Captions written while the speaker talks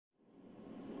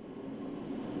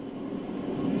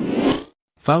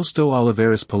Fausto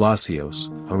Olivares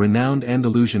Palacios, a renowned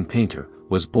Andalusian painter,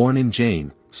 was born in Jaén,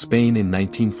 Spain in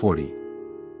 1940.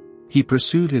 He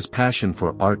pursued his passion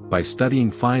for art by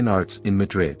studying fine arts in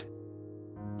Madrid.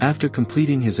 After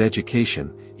completing his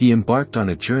education, he embarked on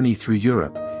a journey through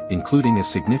Europe, including a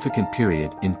significant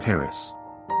period in Paris.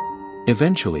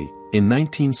 Eventually, in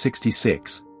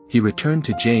 1966, he returned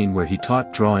to Jaén where he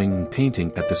taught drawing and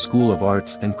painting at the School of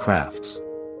Arts and Crafts.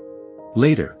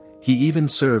 Later, he even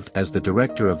served as the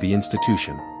director of the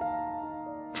institution.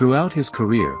 Throughout his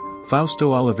career,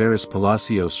 Fausto Olivares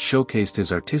Palacios showcased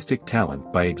his artistic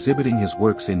talent by exhibiting his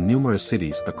works in numerous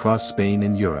cities across Spain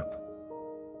and Europe.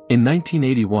 In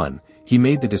 1981, he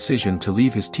made the decision to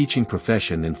leave his teaching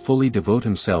profession and fully devote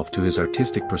himself to his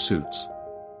artistic pursuits.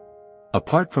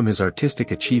 Apart from his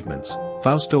artistic achievements,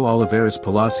 Fausto Olivares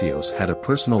Palacios had a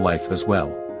personal life as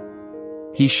well.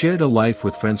 He shared a life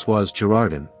with Françoise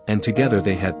Girardin, and together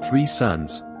they had 3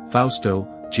 sons, Fausto,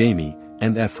 Jaime,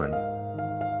 and Efren.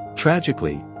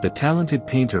 Tragically, the talented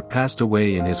painter passed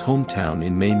away in his hometown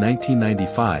in May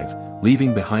 1995,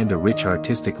 leaving behind a rich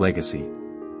artistic legacy.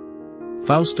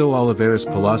 Fausto Olivares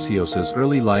Palacios'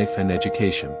 early life and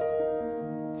education.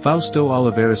 Fausto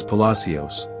Olivares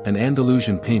Palacios, an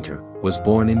Andalusian painter, was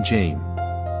born in Jaén.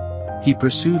 He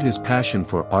pursued his passion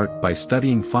for art by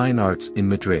studying fine arts in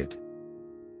Madrid.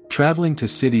 Traveling to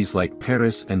cities like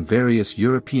Paris and various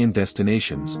European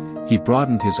destinations, he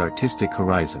broadened his artistic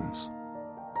horizons.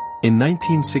 In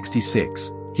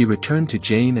 1966, he returned to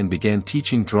Jaén and began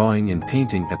teaching drawing and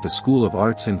painting at the School of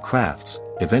Arts and Crafts,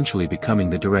 eventually becoming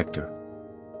the director.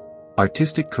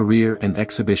 Artistic career and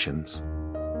exhibitions.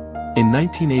 In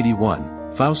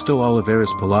 1981, Fausto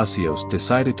Olivares Palacios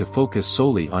decided to focus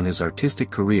solely on his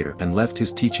artistic career and left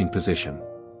his teaching position.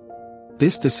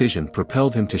 This decision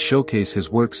propelled him to showcase his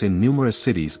works in numerous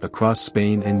cities across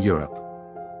Spain and Europe.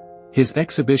 His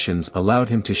exhibitions allowed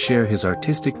him to share his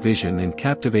artistic vision and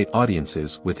captivate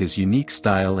audiences with his unique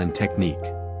style and technique.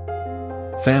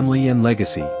 Family and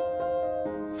legacy.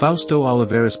 Fausto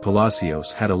Olivares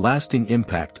Palacios had a lasting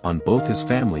impact on both his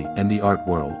family and the art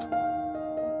world.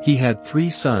 He had 3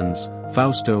 sons,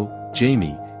 Fausto,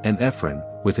 Jaime, and Efren,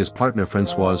 with his partner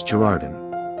Françoise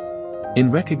Girardin. In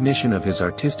recognition of his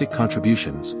artistic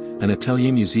contributions, an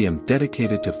Atelier museum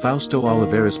dedicated to Fausto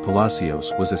Olivares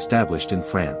Palacios was established in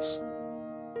France.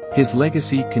 His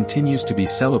legacy continues to be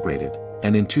celebrated,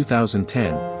 and in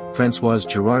 2010, Françoise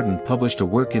Girardin published a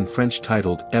work in French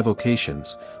titled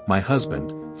Evocations, My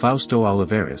Husband, Fausto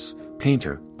Olivares,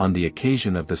 Painter, on the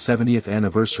occasion of the 70th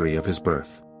anniversary of his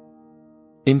birth.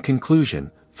 In conclusion,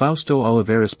 Fausto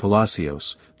Olivares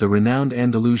Palacios, the renowned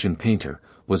Andalusian painter,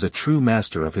 was a true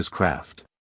master of his craft.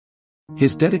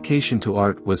 His dedication to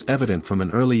art was evident from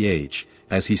an early age,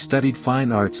 as he studied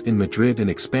fine arts in Madrid and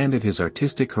expanded his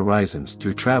artistic horizons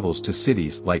through travels to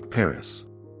cities like Paris.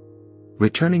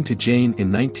 Returning to Jaén in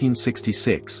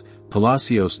 1966,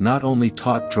 Palacios not only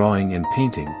taught drawing and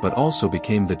painting but also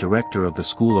became the director of the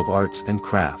School of Arts and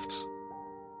Crafts.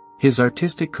 His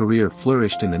artistic career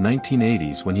flourished in the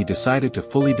 1980s when he decided to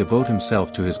fully devote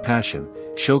himself to his passion,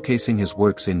 showcasing his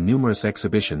works in numerous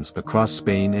exhibitions across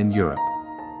Spain and Europe.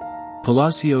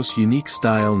 Palacios' unique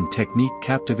style and technique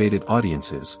captivated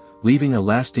audiences, leaving a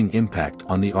lasting impact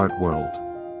on the art world.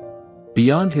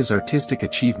 Beyond his artistic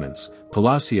achievements,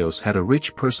 Palacios had a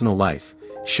rich personal life,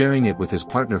 sharing it with his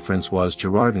partner Françoise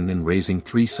Girardin and raising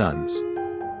 3 sons.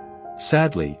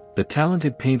 Sadly, the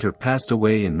talented painter passed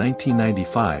away in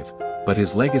 1995, but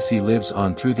his legacy lives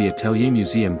on through the Atelier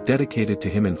museum dedicated to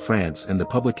him in France and the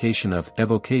publication of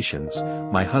Evocations,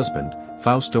 My Husband,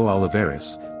 Fausto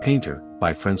Olivares, Painter,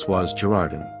 by Françoise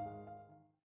Girardin.